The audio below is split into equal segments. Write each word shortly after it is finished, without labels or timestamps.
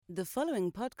The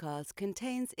following podcast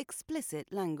contains explicit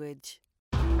language.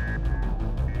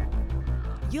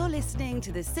 You're listening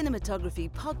to the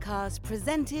Cinematography Podcast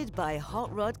presented by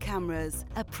Hot Rod Cameras,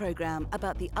 a program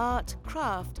about the art,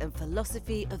 craft, and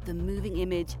philosophy of the moving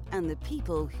image and the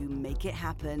people who make it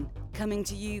happen. Coming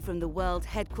to you from the world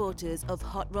headquarters of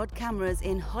Hot Rod Cameras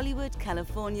in Hollywood,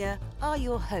 California, are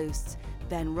your hosts,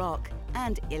 Ben Rock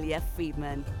and Ilya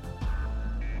Friedman.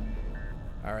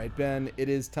 All right, Ben, it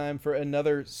is time for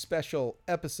another special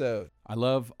episode. I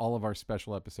love all of our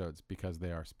special episodes because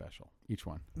they are special, each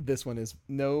one. This one is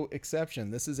no exception.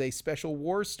 This is a special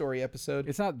war story episode.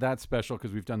 It's not that special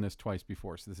because we've done this twice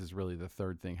before, so this is really the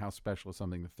third thing. How special is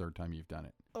something the third time you've done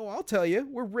it? Oh, I'll tell you,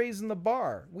 we're raising the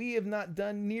bar. We have not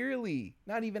done nearly,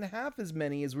 not even half as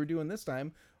many as we're doing this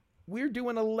time. We're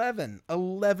doing 11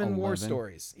 war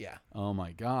stories. Yeah. Oh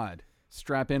my God.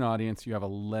 Strap in, audience. You have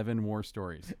 11 war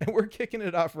stories. And we're kicking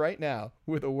it off right now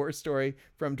with a war story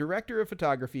from director of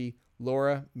photography,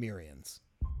 Laura Merians.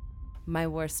 My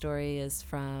war story is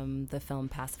from the film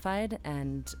Pacified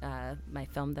and my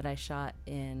film that I shot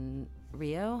in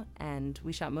Rio, and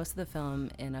we shot most of the film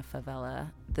in a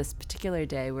favela. This particular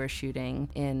day we're shooting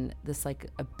in this like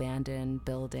abandoned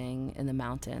building in the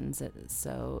mountains,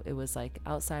 so it was like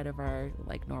outside of our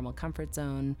like normal comfort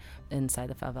zone inside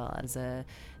the favela. As a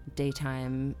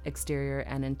daytime exterior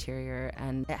and interior,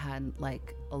 and it had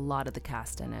like a lot of the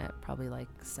cast in it, probably like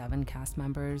 7 cast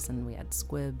members, and we had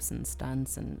squibs and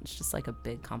stunts, and it's just like a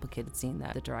big complicated scene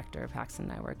that the director Paxton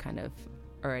and I were kind of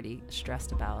already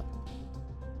stressed about.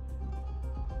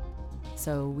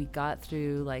 So we got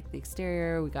through like the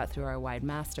exterior, we got through our wide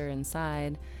master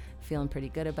inside, feeling pretty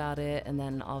good about it, and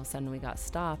then all of a sudden we got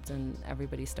stopped and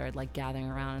everybody started like gathering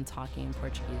around and talking in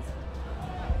Portuguese.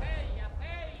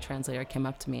 The translator came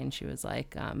up to me and she was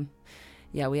like,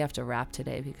 yeah, we have to wrap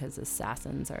today because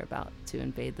assassins are about to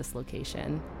invade this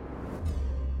location.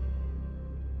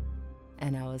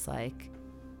 And I was like,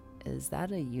 is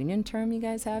that a union term you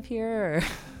guys have here? Or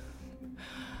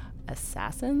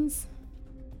assassins?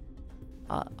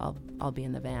 I'll be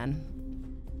in the van.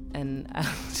 And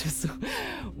just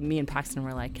me and Paxton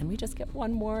were like, can we just get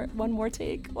one more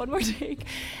take?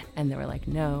 And they were like,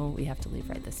 no, we have to leave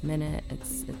right this minute.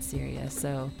 It's serious.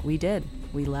 So we did.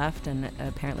 We left, and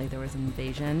apparently there was an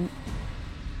invasion.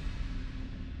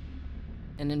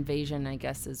 An invasion, I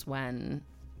guess, is when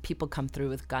people come through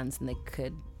with guns and they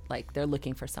could, like, they're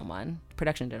looking for someone.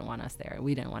 Production didn't want us there.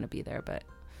 We didn't want to be there, but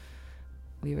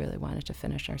we really wanted to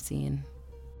finish our scene.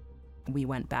 We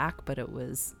went back, but it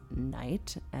was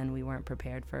night, and we weren't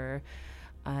prepared for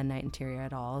a night interior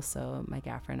at all. So my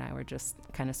gaffer and I were just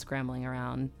kind of scrambling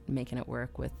around, making it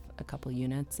work with a couple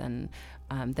units. And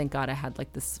thank God I had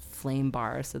like this flame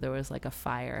bar, so there was like a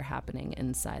fire happening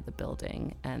inside the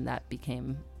building, and that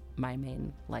became my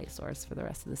main light source for the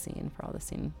rest of the scene, for all the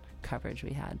scene coverage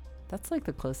we had. That's like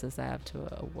the closest I have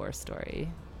to a war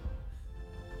story.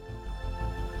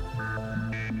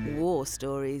 War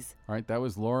stories. All right, that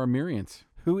was Laura Merians.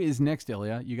 Who is next,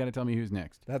 Ilya? You got to tell me who's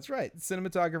next. That's right.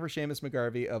 Cinematographer Seamus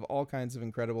McGarvey of all kinds of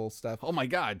incredible stuff. Oh my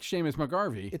God, Seamus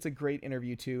McGarvey. It's a great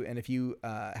interview too. And if you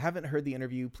haven't heard the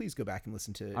interview, please go back and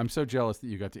listen to it. I'm so jealous that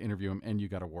you got to interview him and you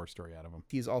got a war story out of him.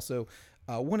 He's also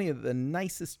one of the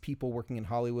nicest people working in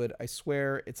Hollywood. I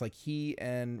swear, it's like he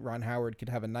and Ron Howard could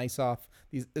have a nice off.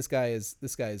 This guy's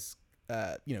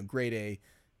grade A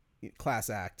class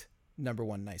act. Number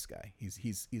one nice guy.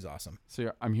 He's awesome.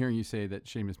 So I'm hearing you say that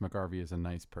Seamus McGarvey is a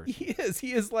nice person. He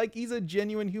is like, he's a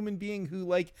genuine human being who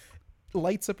like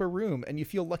lights up a room and you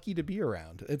feel lucky to be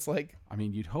around. It's like, I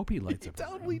mean, you'd hope he lights up a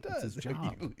room. He totally does. That's his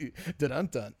job.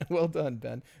 Dun-dun-dun. Well done,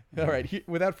 Ben. All right.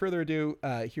 Without further ado,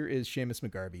 here is Seamus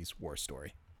McGarvey's war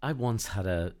story. I once had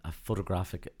a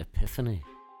photographic epiphany.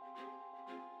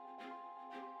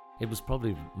 It was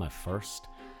probably my first.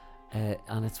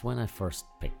 And it's when I first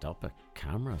picked up a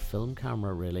camera, a film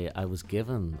camera really. I was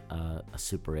given a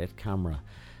Super 8 camera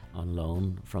on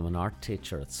loan from an art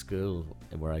teacher at school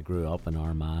where I grew up in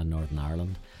Armagh, Northern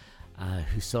Ireland,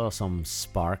 who saw some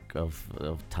spark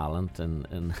of talent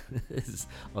in his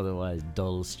otherwise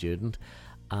dull student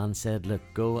and said, look,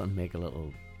 go and make a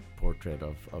little portrait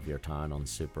of your town on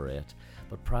Super 8.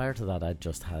 But prior to that, I'd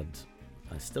just had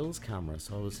a stills camera,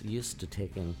 so I was used to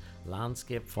taking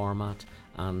landscape format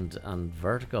and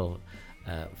vertical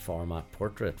format,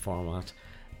 portrait format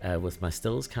with my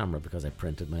stills camera because I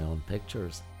printed my own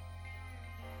pictures.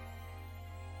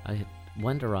 I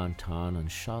went around town and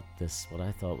shot this, what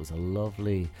I thought was a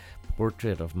lovely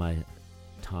portrait of my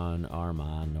town,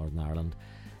 Armagh, Northern Ireland,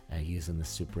 using the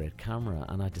Super 8 camera,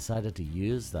 and I decided to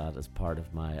use that as part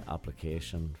of my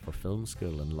application for film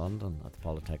school in London at the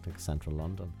Polytechnic Central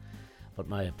London. But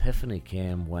my epiphany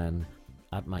came when,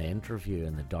 at my interview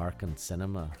in the darkened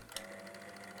cinema,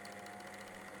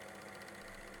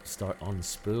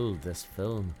 unspooled this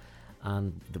film,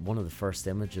 and one of the first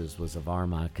images was of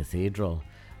Armagh Cathedral.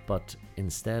 But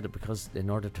instead, because in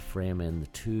order to frame in the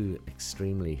two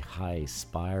extremely high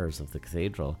spires of the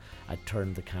cathedral, I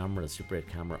turned the camera, the Super 8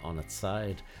 camera, on its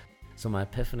side. So my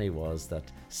epiphany was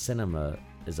that cinema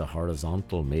is a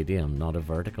horizontal medium, not a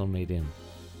vertical medium.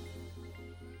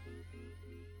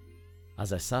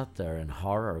 As I sat there in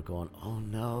horror going, oh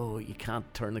no, you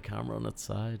can't turn the camera on its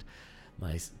side,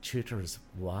 my tutors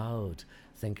wowed,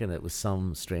 thinking it was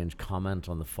some strange comment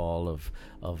on the fall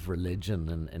of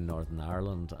religion in Northern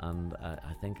Ireland. And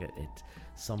I think it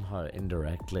somehow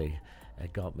indirectly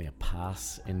got me a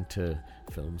pass into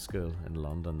film school in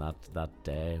London that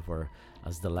day, where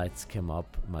as the lights came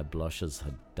up, my blushes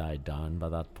had died down by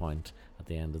that point at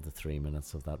the end of the 3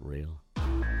 minutes of that reel.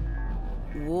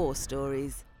 War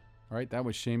stories. All right, that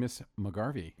was Seamus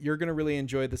McGarvey. You're going to really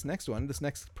enjoy this next one. This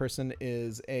next person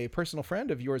is a personal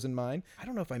friend of yours and mine. I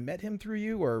don't know if I met him through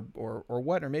you or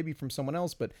what, or maybe from someone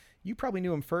else, but you probably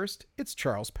knew him first. It's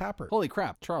Charles Papert. Holy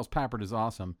crap, Charles Papert is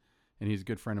awesome, and he's a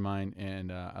good friend of mine, and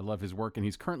I love his work, and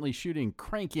he's currently shooting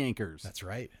Crank Yankers. That's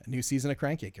right, a new season of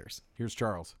Crank Yankers. Here's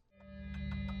Charles.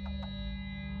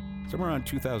 Somewhere around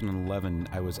 2011,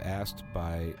 I was asked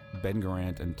by Ben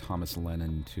Garant and Thomas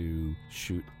Lennon to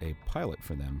shoot a pilot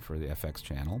for them for the FX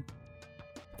channel.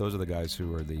 Those are the guys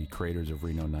who are the creators of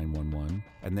Reno 911.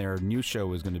 And their new show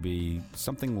was going to be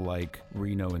something like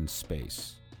Reno in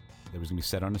space. It was going to be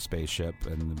set on a spaceship,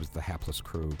 and it was the hapless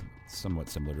crew, somewhat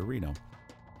similar to Reno.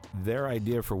 Their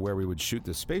idea for where we would shoot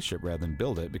the spaceship rather than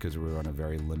build it, because we were on a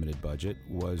very limited budget,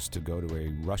 was to go to a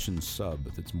Russian sub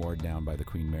that's moored down by the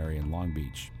Queen Mary in Long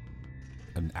Beach.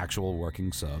 An actual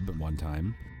working sub at one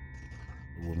time.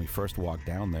 When we first walked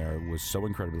down there, it was so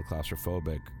incredibly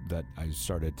claustrophobic that I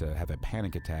started to have a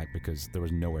panic attack because there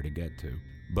was nowhere to get to.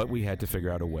 But we had to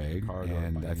figure out a way,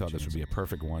 and I thought this would be a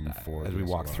perfect one for, as we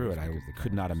walked through it, I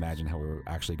could not imagine how we were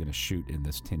actually going to shoot in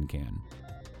this tin can.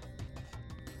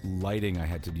 Lighting, I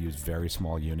had to use very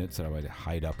small units that I would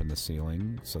hide up in the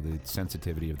ceiling, so the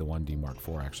sensitivity of the 1D Mark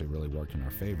IV actually really worked in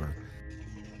our favor.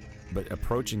 But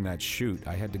approaching that shoot,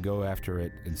 I had to go after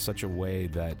it in such a way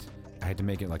that I had to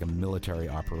make it like a military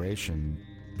operation,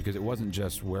 because it wasn't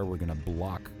just where we're going to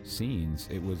block scenes.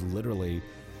 It was literally,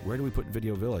 where do we put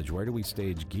Video Village? Where do we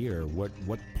stage gear? What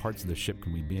parts of the ship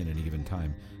can we be in at any given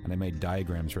time? And I made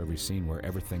diagrams for every scene where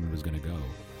everything was going to go,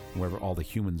 wherever all the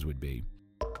humans would be.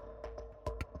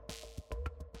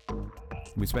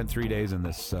 We spent 3 days in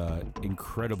this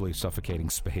incredibly suffocating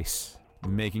space,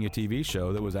 making a TV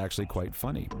show that was actually quite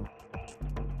funny.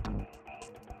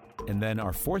 And then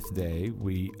our fourth day,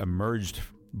 we emerged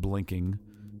blinking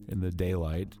in the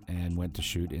daylight and went to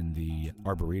shoot in the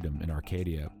Arboretum in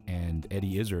Arcadia. And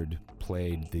Eddie Izzard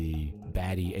played the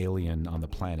baddie alien on the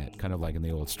planet, kind of like in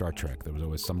the old Star Trek. There was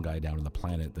always some guy down on the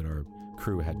planet that our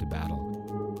crew had to battle.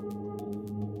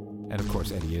 And of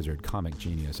course, Eddie Izzard, comic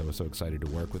genius. I was so excited to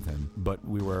work with him. But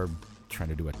we were trying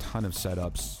to do a ton of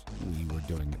setups. We were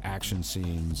doing action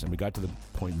scenes, and we got to the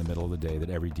point in the middle of the day that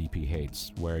every DP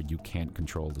hates, where you can't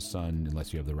control the sun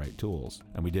unless you have the right tools.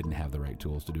 And we didn't have the right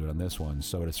tools to do it on this one.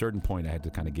 So at a certain point, I had to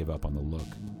kind of give up on the look.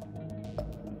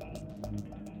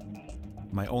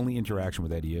 My only interaction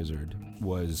with Eddie Izzard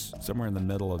was somewhere in the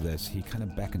middle of this. He kind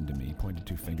of beckoned to me. He pointed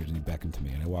two fingers and he beckoned to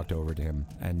me. And I walked over to him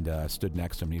and stood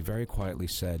next to him. And he very quietly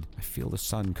said, "I feel the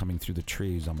sun coming through the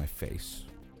trees on my face,"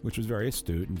 which was very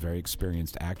astute and very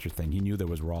experienced actor thing. He knew there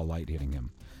was raw light hitting him,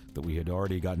 that we had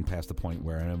already gotten past the point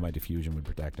where I know my diffusion would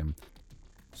protect him.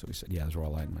 So he said, "Yeah, there's raw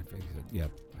light in my face." He said, "Yeah,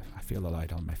 I feel the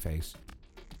light on my face."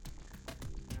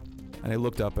 And I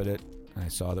looked up at it and I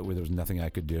saw that there was nothing I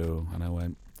could do. And I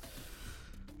went,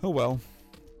 "Oh, well."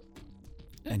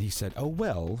 And he said, "Oh,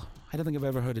 well." I don't think I've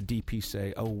ever heard a DP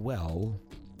say, "Oh, well."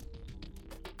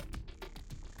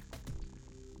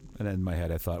 And then in my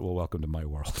head I thought, well, welcome to my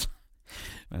world.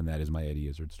 And that is my Eddie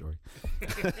Izzard story.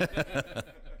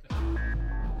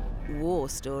 War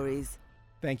stories.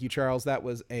 Thank you, Charles. That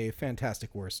was a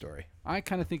fantastic war story. I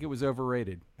kind of think it was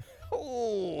overrated.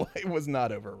 Oh, it was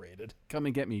not overrated. Come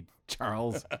and get me,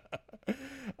 Charles.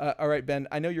 All right, Ben,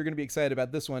 I know you're going to be excited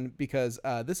about this one because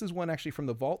this is one actually from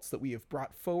the vaults that we have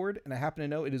brought forward, and I happen to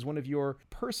know it is one of your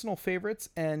personal favorites,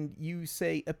 and you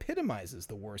say epitomizes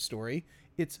the war story.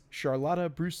 It's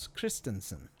Charlotte Bruus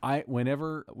Christensen.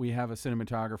 Whenever we have a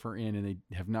cinematographer in and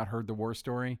they have not heard the war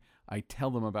story, I tell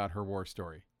them about her war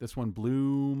story. This one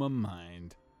blew my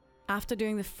mind. After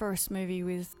doing the first movie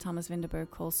with Thomas Vinterberg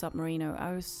called Submarino,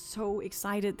 I was so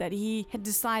excited that he had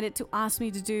decided to ask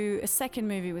me to do a second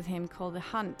movie with him called The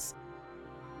Hunt.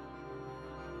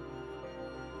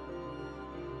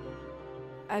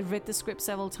 I read the script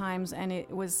several times, and it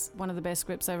was one of the best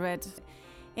scripts I read.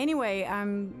 Anyway,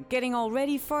 I'm getting all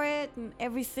ready for it and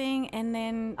everything, and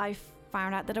then I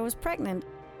found out that I was pregnant.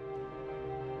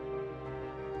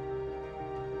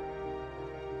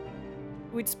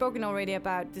 We'd spoken already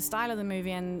about the style of the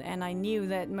movie, and I knew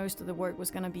that most of the work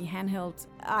was going to be handheld.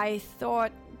 I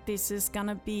thought this is going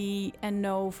to be a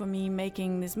no for me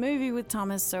making this movie with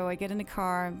Thomas, so I get in the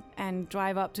car and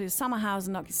drive up to his summer house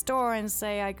and knock his door and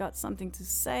say, I got something to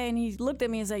say, and he looked at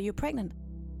me and said, you're pregnant.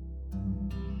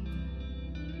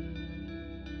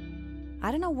 I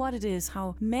don't know what it is,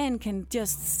 how men can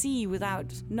just see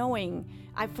without knowing.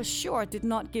 I for sure did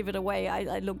not give it away.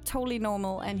 I looked totally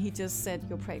normal, and he just said,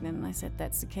 you're pregnant. And I said,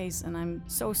 that's the case, and I'm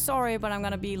so sorry, but I'm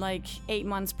gonna be like 8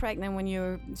 months pregnant when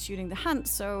you're shooting The Hunt,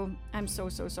 so I'm so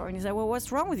sorry. And he said, well,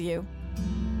 what's wrong with you?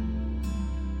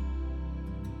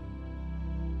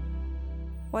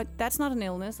 What? That's not an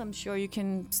illness. I'm sure you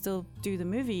can still do the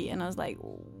movie. And I was like,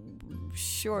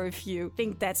 sure, if you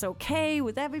think that's okay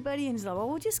with everybody. And he's like, well,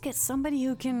 we'll just get somebody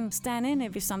who can stand in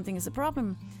if something is a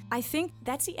problem. I think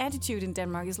that's the attitude in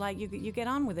Denmark. Is like, you get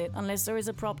on with it unless there is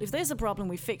a problem. If there's a problem,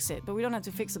 we fix it, but we don't have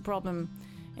to fix the problem.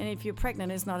 And if you're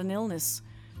pregnant, it's not an illness.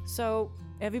 So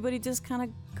everybody just kind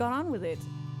of got on with it.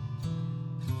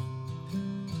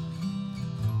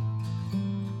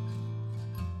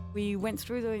 We went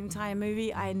through the entire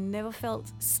movie. I never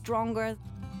felt stronger.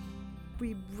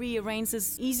 We rearranged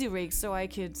this easy rig so I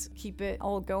could keep it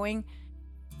all going.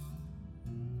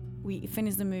 We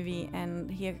finished the movie,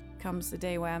 and here comes the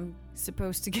day where I'm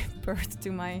supposed to give birth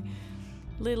to my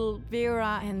little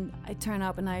Vera, and I turn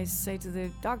up and I say to the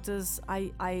doctors,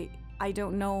 I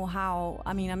don't know how.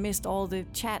 I mean, I missed all the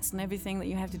chats and everything that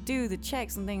you have to do, the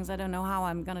checks and things. I don't know how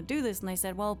I'm gonna do this. And they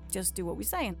said, well, just do what we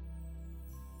say.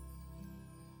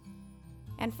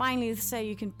 And finally they say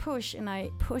you can push, and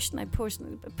I pushed and I pushed,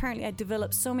 and apparently I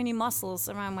developed so many muscles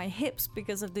around my hips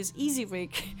because of this easy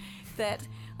rig that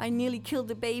I nearly killed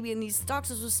the baby, and these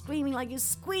doctors were screaming like, you're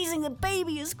squeezing the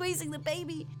baby, you're squeezing the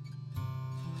baby.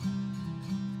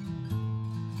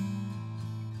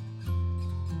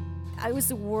 I was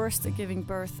the worst at giving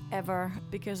birth ever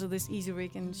because of this easy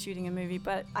rig and shooting a movie,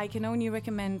 but I can only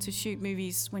recommend to shoot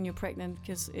movies when you're pregnant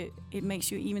because it makes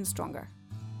you even stronger.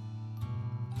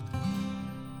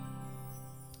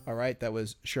 All right, that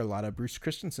was Charlotte Bruus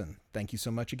Christensen. Thank you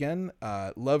so much again.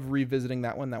 Love revisiting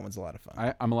that one. That one's a lot of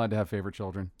fun. I'm allowed to have favorite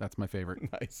children. That's my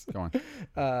favorite. Nice. Go on.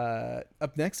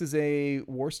 Up next is a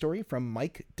war story from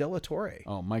Mike Dallatorre.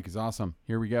 Oh, Mike is awesome.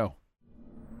 Here we go.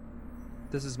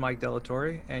 This is Mike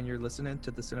Dallatorre, and you're listening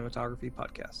to the Cinematography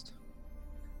Podcast.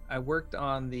 I worked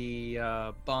on the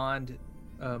Bond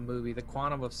movie, The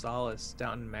Quantum of Solace,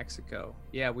 down in Mexico.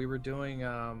 Yeah, we were doing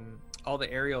all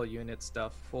the aerial unit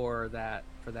stuff for that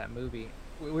movie.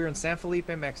 We were in San Felipe,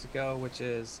 Mexico, which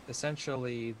is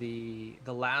essentially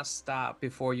the last stop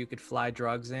before you could fly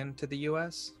drugs into the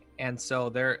U.S. And so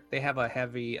they have a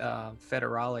heavy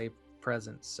federale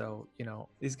presence. So,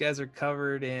 these guys are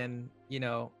covered in,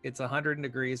 it's 100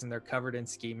 degrees and they're covered in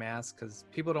ski masks because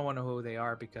people don't want to know who they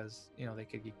are because, they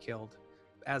could get killed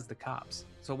as the cops.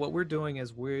 So what we're doing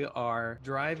is we are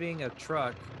driving a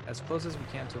truck as close as we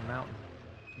can to a mountain.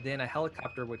 Then a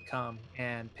helicopter would come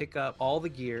and pick up all the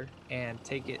gear and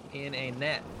take it in a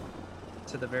net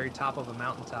to the very top of a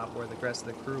mountaintop where the rest of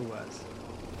the crew was.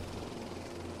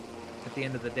 At the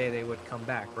end of the day, they would come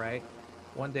back, right?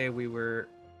 One day we were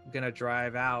gonna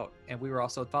drive out, and we were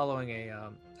also following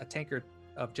a tanker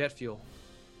of jet fuel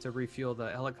to refuel the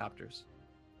helicopters.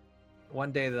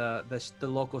 One day the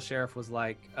local sheriff was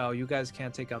like, oh, you guys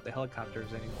can't take out the helicopters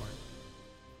anymore.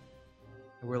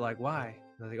 And we're like, why?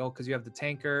 They're like, oh, because you have the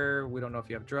tanker. We don't know if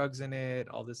you have drugs in it,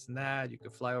 all this and that. You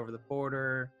could fly over the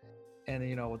border. And,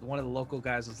 one of the local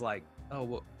guys was like,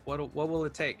 oh, what will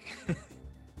it take? It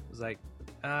was like,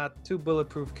 2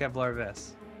 bulletproof Kevlar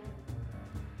vests.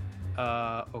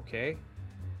 Okay.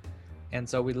 And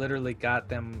so we literally got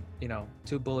them,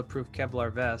 2 bulletproof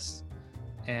Kevlar vests,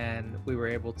 and we were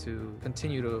able to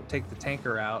continue to take the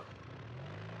tanker out.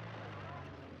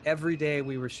 Every day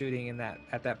we were shooting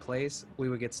at that place, we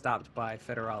would get stopped by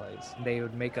federales. They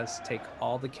would make us take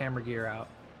all the camera gear out,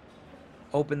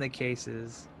 open the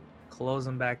cases, close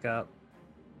them back up,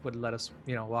 would let us,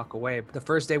 walk away. But the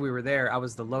first day we were there, I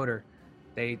was the loader.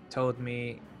 They told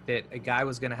me that a guy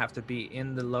was gonna have to be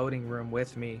in the loading room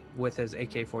with me with his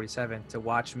AK-47 to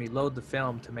watch me load the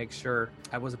film to make sure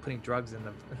I wasn't putting drugs in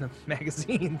the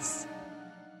magazines.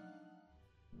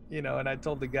 And I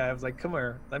told the guy, I was like, come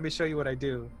here, let me show you what I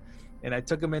do. And I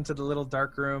took him into the little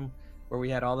dark room where we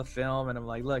had all the film, and I'm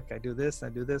like, look, I do this, I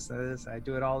do this, and this, I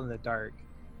do it all in the dark.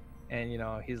 And,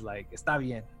 he's like, está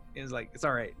bien. He was like, it's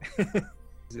all right.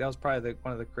 That was probably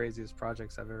one of the craziest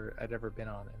projects I'd ever been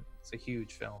on, and it's a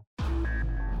huge film.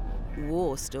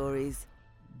 War stories.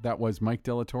 That was Mike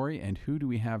Dallatorre, and who do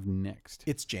we have next?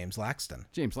 It's James Laxton.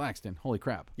 James Laxton. Holy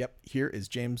crap. Yep, here is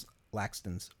James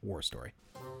Laxton's war story.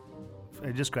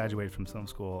 I just graduated from film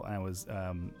school, and I was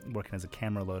working as a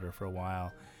camera loader for a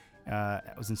while. I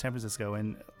was in San Francisco,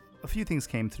 and a few things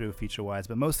came through feature-wise,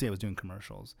 but mostly I was doing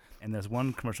commercials. And there's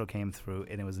one commercial came through,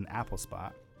 and it was an Apple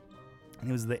spot. And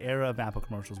it was the era of Apple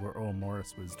commercials where Earl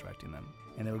Morris was directing them.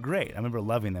 And they were great. I remember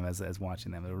loving them as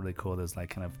watching them. They were really cool. There's like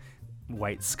kind of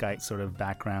white sky sort of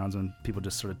backgrounds and people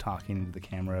just sort of talking into the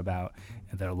camera about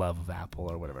their love of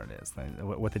Apple or whatever it is, like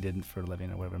what they did for a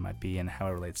living or whatever it might be and how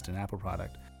it relates to an Apple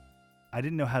product. I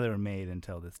didn't know how they were made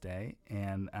until this day,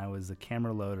 and I was a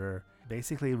camera loader.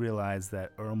 Basically realized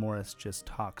that Earl Morris just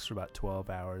talks for about 12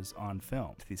 hours on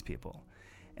film to these people.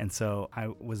 And so I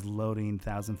was loading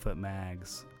 1,000-foot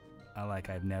mags like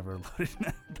I've never loaded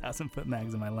 1,000-foot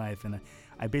mags in my life. And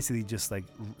I basically just like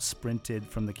sprinted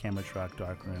from the camera truck,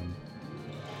 darkroom,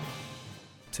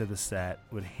 to the set,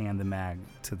 would hand the mag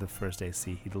to the first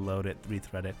AC. He'd load it,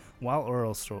 rethread it, while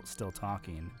Earl's still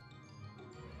talking.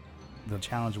 The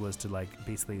challenge was to like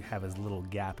basically have as little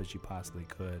gap as you possibly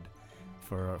could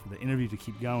for the interview to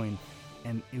keep going.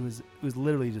 And it was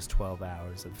literally just 12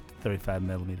 hours of 35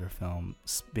 millimeter film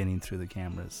spinning through the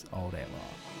cameras all day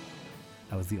long.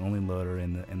 I was the only loader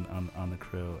on the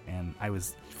crew, and I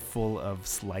was full of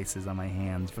slices on my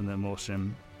hands from the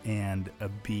emulsion and a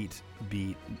beat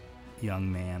young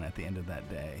man at the end of that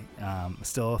day.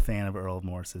 Still a fan of Earl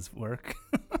Morris's work,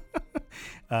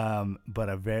 but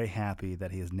I'm very happy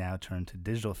that he has now turned to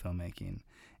digital filmmaking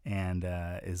and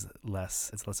it's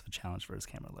less of a challenge for his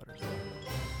camera loaders.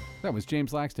 That was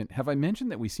James Laxton. Have I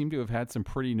mentioned that we seem to have had some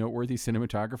pretty noteworthy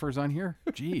cinematographers on here?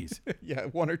 Jeez. Yeah,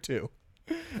 one or two.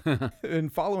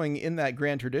 And following in that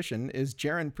grand tradition is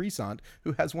Jaron Presant,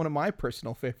 who has one of my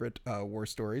personal favorite war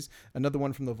stories, another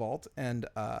one from the vault, and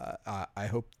I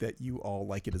hope that you all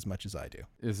like it as much as I do.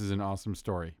 This is an awesome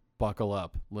story. Buckle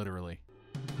up, literally.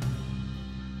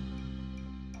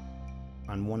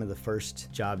 On one of the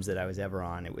first jobs that I was ever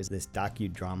on, it was this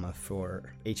docudrama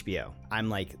for HBO. I'm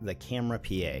like the camera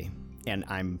PA, and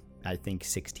I think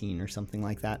 16 or something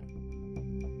like that.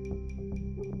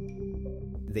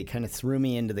 They kind of threw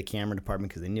me into the camera department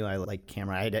because they knew I liked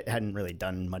camera. I hadn't really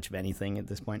done much of anything at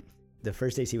this point. The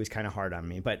first AC was kind of hard on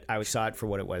me, but I saw it for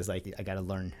what it was. Like, I got to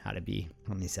learn how to be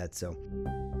on these sets, so.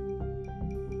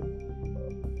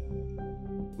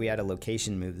 We had a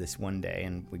location move this one day,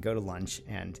 and we go to lunch,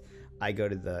 and I go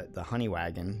to the honey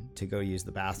wagon to go use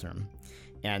the bathroom,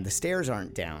 and the stairs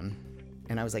aren't down.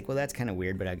 And I was like, well, that's kind of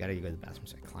weird, but I got to go to the bathroom.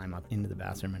 So I climb up into the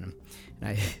bathroom and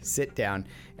I sit down,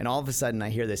 and all of a sudden I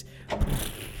hear this,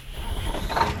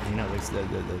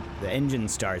 the engine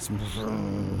starts,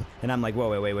 and I'm like,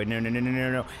 whoa, wait,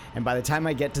 no. And by the time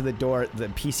I get to the door, the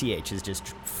PCH is just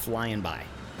flying by.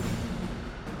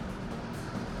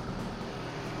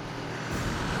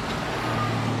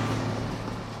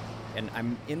 And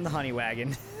I'm in the honey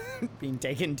wagon being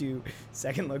taken to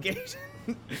second location.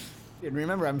 And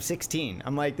remember, I'm 16.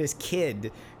 I'm like this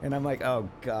kid, and I'm like, oh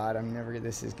God,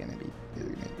 this is gonna be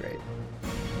great.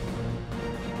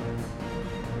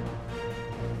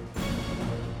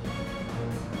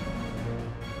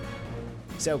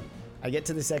 So I get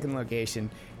to the second location,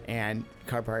 and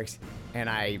car parks, and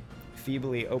I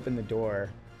feebly open the door,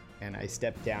 and I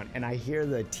step down, and I hear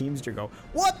the Teamster go,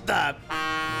 "What the?"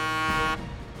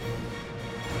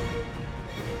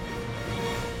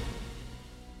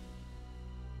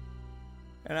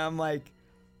 And I'm like,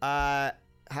 hi,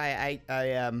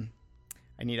 I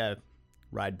need a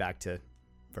ride back to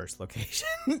first location.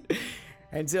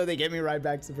 And so they get me right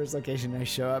back to the first location, and I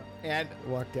show up and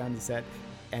walk down the set,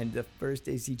 and the first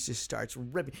AC just starts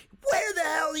ripping. Where the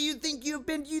hell do you think you've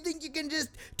been? Do you think you can just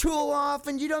tool off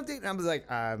and you don't think? And I was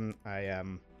like, I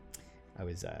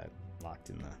was locked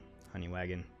in the honey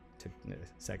wagon to the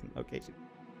second location.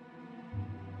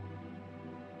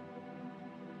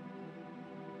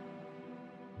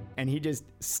 And he just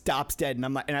stops dead,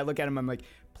 and I look at him, I'm like,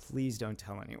 please don't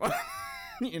tell anyone,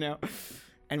 you know?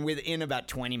 And within about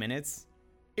 20 minutes,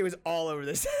 it was all over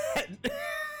the set.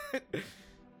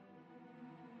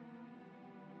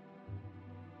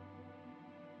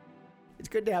 It's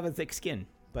good to have a thick skin,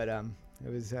 but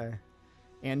it was,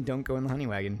 and don't go in the honey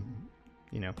wagon,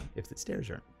 you know, if the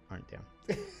stairs aren't down.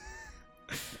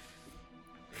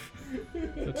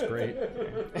 That's great.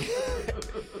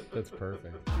 That's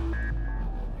perfect.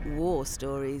 War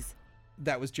stories.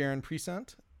 That was Jaron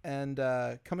Presant. And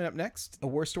coming up next, a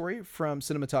war story from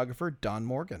cinematographer Don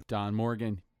Morgan. Don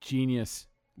Morgan, genius,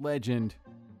 legend.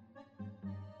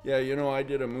 Yeah, you know, I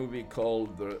did a movie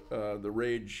called The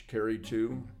Rage Carry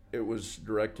 2. It was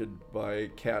directed by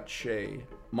Kat Shea.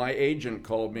 My agent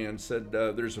called me and said,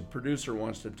 there's a producer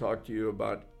wants to talk to you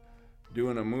about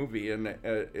doing a movie, and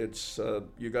it's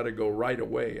you got to go right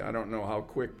away. I don't know how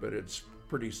quick, but it's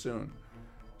pretty soon.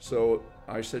 So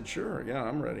I said, sure, yeah,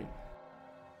 I'm ready.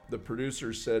 The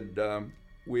producer said,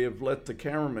 we have let the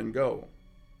cameraman go.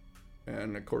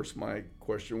 And of course my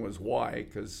question was why,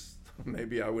 because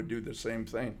maybe I would do the same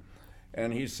thing.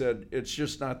 And he said, it's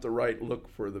just not the right look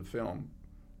for the film.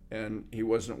 And he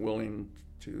wasn't willing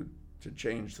to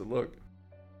change the look.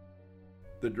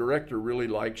 The director really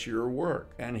likes your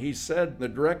work. And he said, the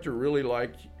director really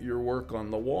liked your work on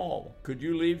The Wall. Could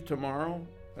you leave tomorrow?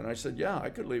 And I said, yeah, I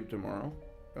could leave tomorrow.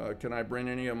 Can I bring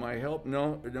any of my help?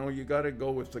 No, you got to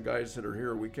go with the guys that are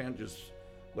here. We can't just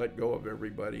let go of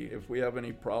everybody. If we have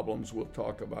any problems, we'll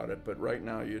talk about it. But right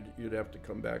now, you'd have to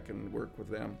come back and work with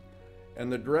them.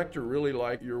 And the director really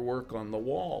liked your work on The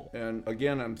Wall. And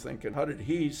again, I'm thinking, how did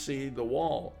he see The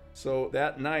Wall? So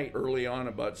that night, early on,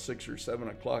 about 6 or 7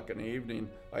 o'clock in the evening,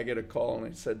 I get a call and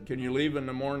they said, can you leave in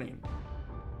the morning?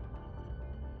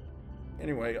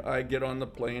 Anyway, I get on the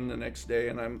plane the next day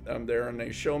and I'm there, and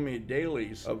they show me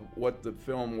dailies of what the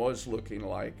film was looking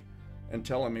like and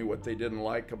telling me what they didn't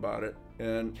like about it.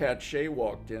 And Kat Shea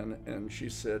walked in and she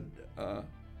said,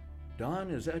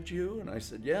 Don, is that you? And I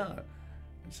said, yeah.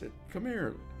 I said, come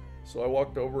here. So I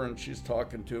walked over and she's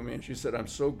talking to me and she said, I'm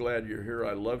so glad you're here.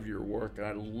 I love your work.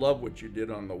 I love what you did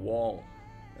on The Wall.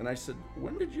 And I said,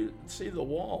 when did you see The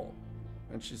Wall?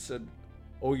 And she said,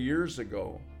 oh, years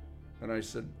ago. And I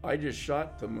said, I just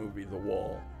shot the movie The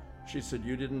Wall. She said,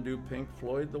 you didn't do Pink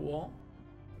Floyd The Wall?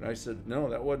 And I said, no,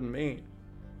 that wasn't me.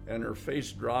 And her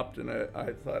face dropped and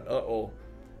I thought, uh-oh.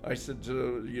 I said,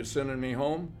 you sending me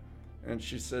home? And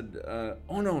she said,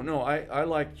 oh, no, I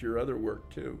liked your other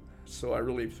work too. So I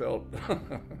really felt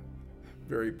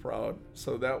very proud.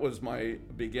 So that was my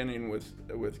beginning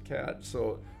with Kat.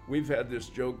 So we've had this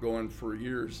joke going for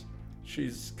years.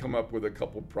 She's come up with a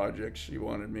couple projects she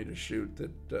wanted me to shoot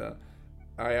that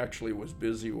I actually was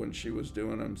busy when she was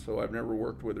doing them, so I've never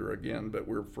worked with her again, but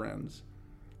we're friends.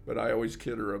 But I always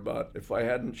kid her about, if I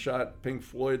hadn't shot Pink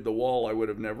Floyd The Wall, I would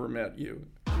have never met you.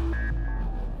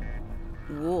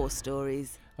 War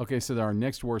stories. Okay, so our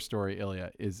next war story,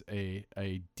 Ilya, is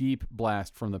a deep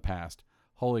blast from the past.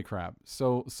 Holy crap!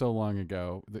 So long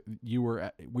ago, we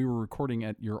were recording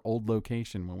at your old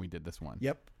location when we did this one.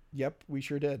 Yep, we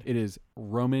sure did. It is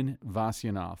Roman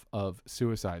Vas'yanov of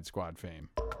Suicide Squad fame.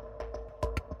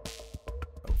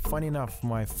 Funny enough,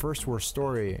 my first war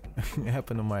story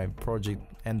happened on my project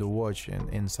End of Watch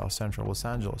in South Central Los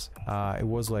Angeles. It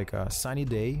was like a sunny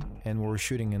day, and we were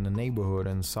shooting in a neighborhood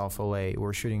in South LA. We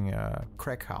were shooting a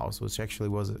crack house, which actually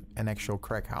was an actual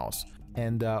crack house.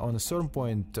 And on a certain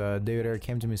point, David Ayer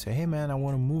came to me and said, hey man, I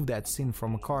want to move that scene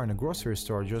from a car in a grocery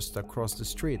store just across the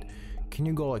street. Can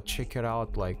you go check it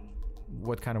out,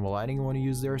 what kind of lighting you want to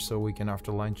use there so we can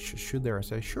after lunch shoot there? I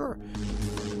said, sure.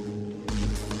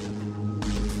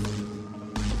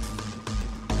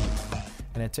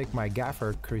 And I take my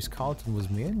gaffer, Chris Carlton,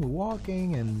 with me, and we're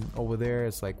walking, and over there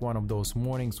it's like one of those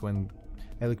mornings when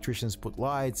electricians put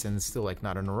lights and it's still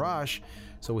not in a rush,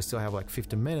 so we still have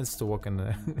 15 minutes to walk in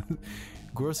the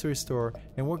grocery store.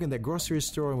 And walk in the grocery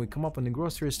store, and we come up in the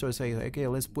grocery store and say, okay,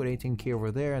 let's put 18K over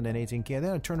there, and then 18K, and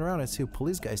then I turn around and see a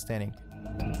police guy standing.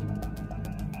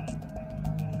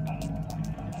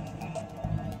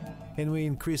 And we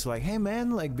increase hey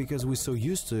man, because we're so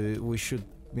used to it, we should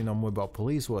know about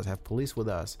police was have police with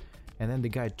us. And then the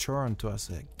guy turned to us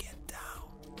and said, get down.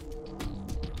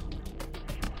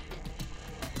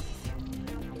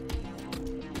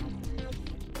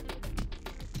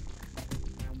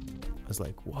 I was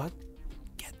like, what?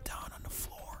 Get down on the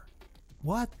floor.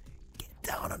 What? Get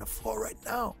down on the floor right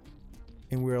now.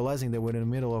 And we're realizing that we're in the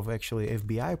middle of actually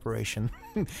FBI operation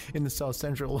in the South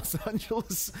Central Los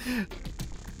Angeles.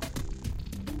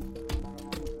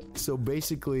 So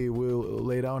basically, we'll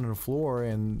lay down on the floor,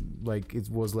 and it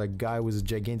was guy with a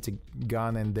gigantic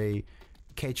gun, and they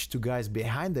catch two guys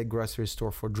behind the grocery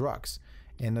store for drugs.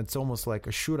 And it's almost like a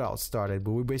shootout started,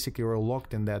 but we basically were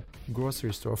locked in that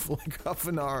grocery store for half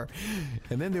an hour.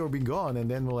 And then they were being gone, and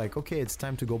then we're like, okay, it's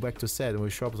time to go back to set. And we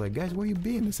show up, guys, where you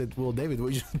been? I said, well, David,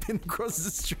 we just been across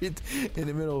the street in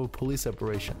the middle of a police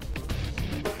operation.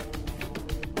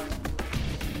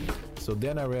 So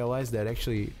then I realized that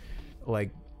actually,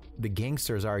 the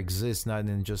gangsters exist not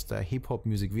in just hip-hop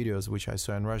music videos, which I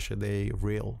saw in Russia, they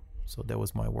real. So that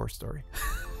was my war story.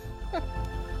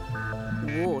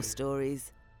 War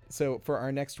stories. So for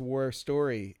our next war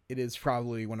story, it is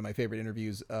probably one of my favorite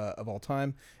interviews of all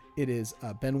time. It is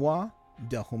Benoît,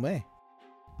 Delhomme.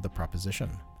 The Proposition.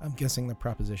 I'm guessing The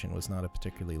Proposition was not a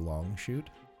particularly long shoot.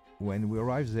 When we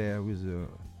arrived there with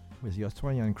the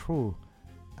Australian crew,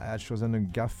 I had chosen a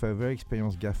gaffer, a very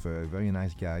experienced gaffer, a very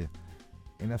nice guy.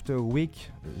 And after a week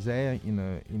there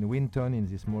in Winton, in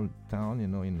this small town,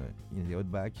 in the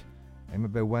outback, I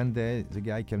remember one day the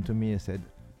guy came to me and said,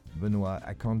 "Benoît,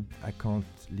 I can't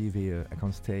live here. I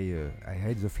can't stay here. I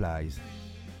hate the flies."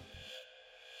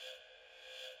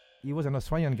 He was an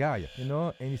Australian guy,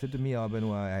 and he said to me, "Oh,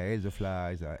 Benoît, I hate the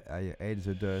flies. I hate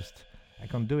the dust. I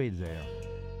can't do it there."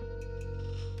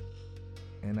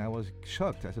 And I was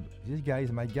shocked. I said, "This guy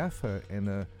is my gaffer," and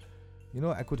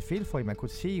I could feel for him. I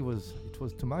could see it was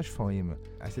too much for him.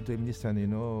 I said to him, "Listen,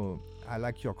 I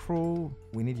like your crew.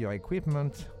 We need your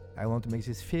equipment. I want to make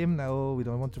this film now. We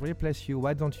don't want to replace you.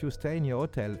 Why don't you stay in your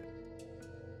hotel?"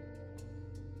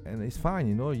 And it's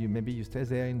fine, maybe you stay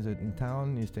there in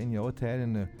town. You stay in your hotel,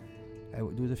 and I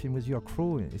will do the film with your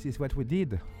crew. This is what we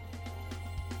did.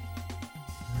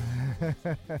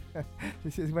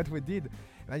 This is what we did.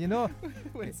 And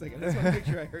Wait a second. I just want to make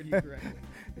sure I heard you correctly.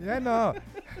 Yeah, no.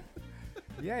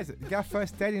 Yes, gaffer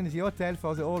stayed in the hotel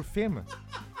for the whole film.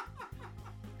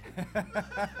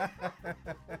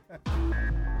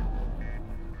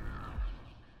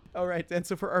 All right, and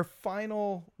so for our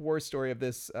final war story of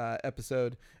this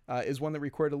episode is one that we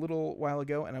recorded a little while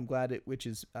ago, and I'm glad which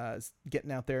is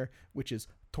getting out there, which is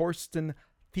Thorsten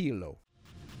Thielow.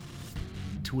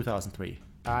 2003.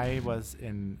 I was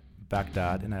in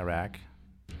Baghdad in Iraq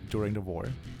during the war,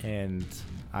 and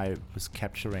I was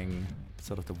capturing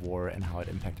sort of the war and how it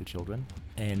impacted children.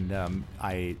 And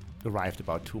I arrived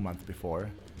about 2 months before.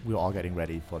 We were all getting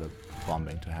ready for the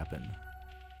bombing to happen.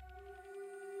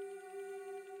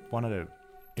 One of the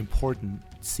important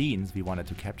scenes we wanted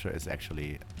to capture is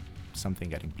actually something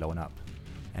getting blown up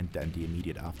and then the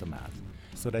immediate aftermath.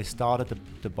 So they started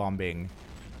the bombing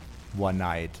one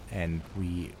night, and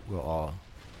we were all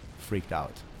freaked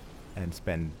out and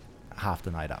spent half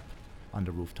the night up on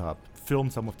the rooftop,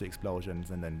 filmed some of the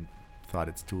explosions, and then thought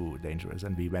it's too dangerous.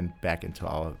 And we went back into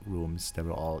our rooms. They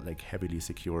were all heavily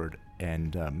secured,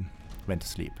 and went to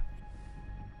sleep.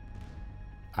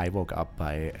 I woke up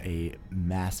by a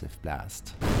massive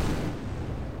blast.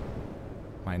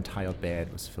 My entire bed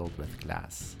was filled with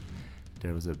glass.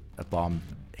 There was a bomb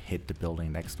hit the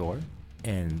building next door,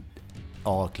 and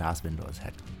all glass windows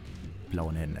had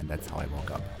blown in, and that's how I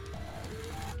woke up.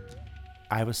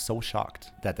 I was so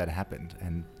shocked that happened,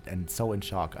 and so in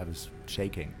shock I was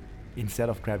shaking. Instead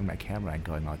of grabbing my camera and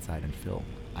going outside and film,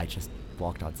 I just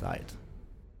walked outside.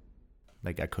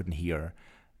 I couldn't hear,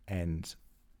 and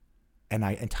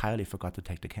I entirely forgot to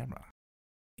take the camera.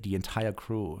 The entire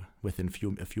crew within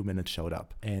a few minutes showed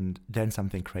up, and then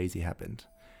something crazy happened.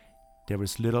 There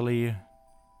was literally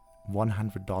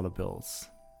 $100 bills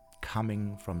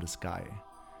coming from the sky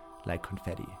like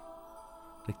confetti.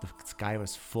 The sky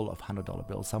was full of $100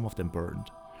 bills. Some of them burned.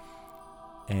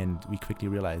 And we quickly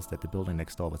realized that the building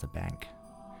next door was a bank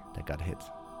that got hit.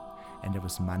 And there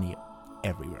was money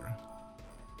everywhere.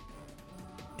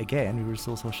 Again, we were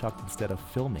so shocked. Instead of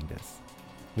filming this,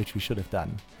 which we should have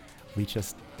done, we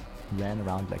just ran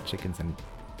around like chickens and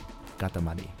got the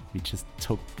money. We just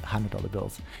took $100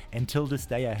 bills. Until this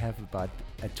day, I have about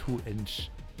a 2-inch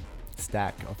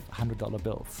stack of $100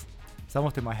 bills. Some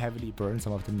of them are heavily burned,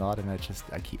 some of them not, and I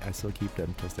still keep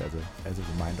them just as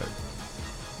a reminder.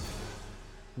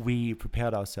 We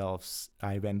prepared ourselves.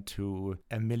 I went to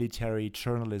a military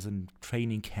journalism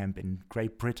training camp in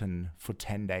Great Britain for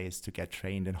 10 days to get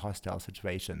trained in hostile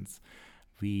situations.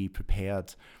 We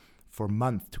prepared for a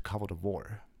month to cover the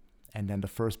war. And then the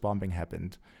first bombing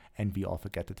happened, and we all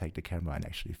forgot to take the camera and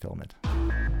actually film it.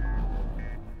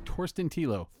 Thorsten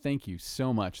Thielow, thank you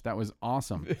so much. That was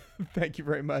awesome. Thank you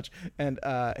very much. And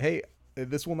hey,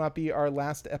 this will not be our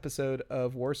last episode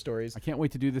of War Stories. I can't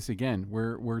wait to do this again.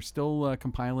 We're still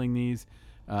compiling these.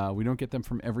 We don't get them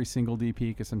from every single DP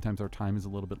because sometimes our time is a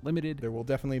little bit limited. There will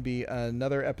definitely be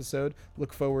another episode.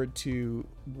 Look forward to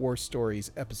War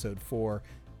Stories episode 4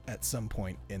 at some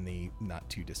point in the not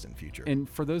too distant future. And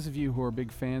for those of you who are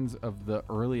big fans of the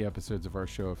early episodes of our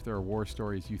show, if there are war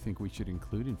stories you think we should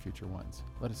include in future ones,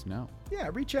 let us know. Yeah,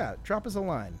 reach out, drop us a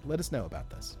line, let us know about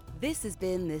this. This has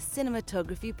been the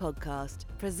Cinematography Podcast,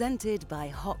 presented by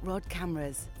Hot Rod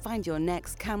Cameras. Find your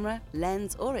next camera,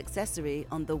 lens, or accessory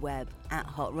on the web at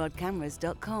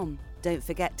hotrodcameras.com. Don't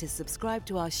forget to subscribe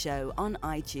to our show on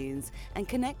iTunes and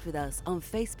connect with us on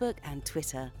Facebook and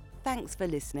Twitter. Thanks for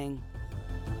listening.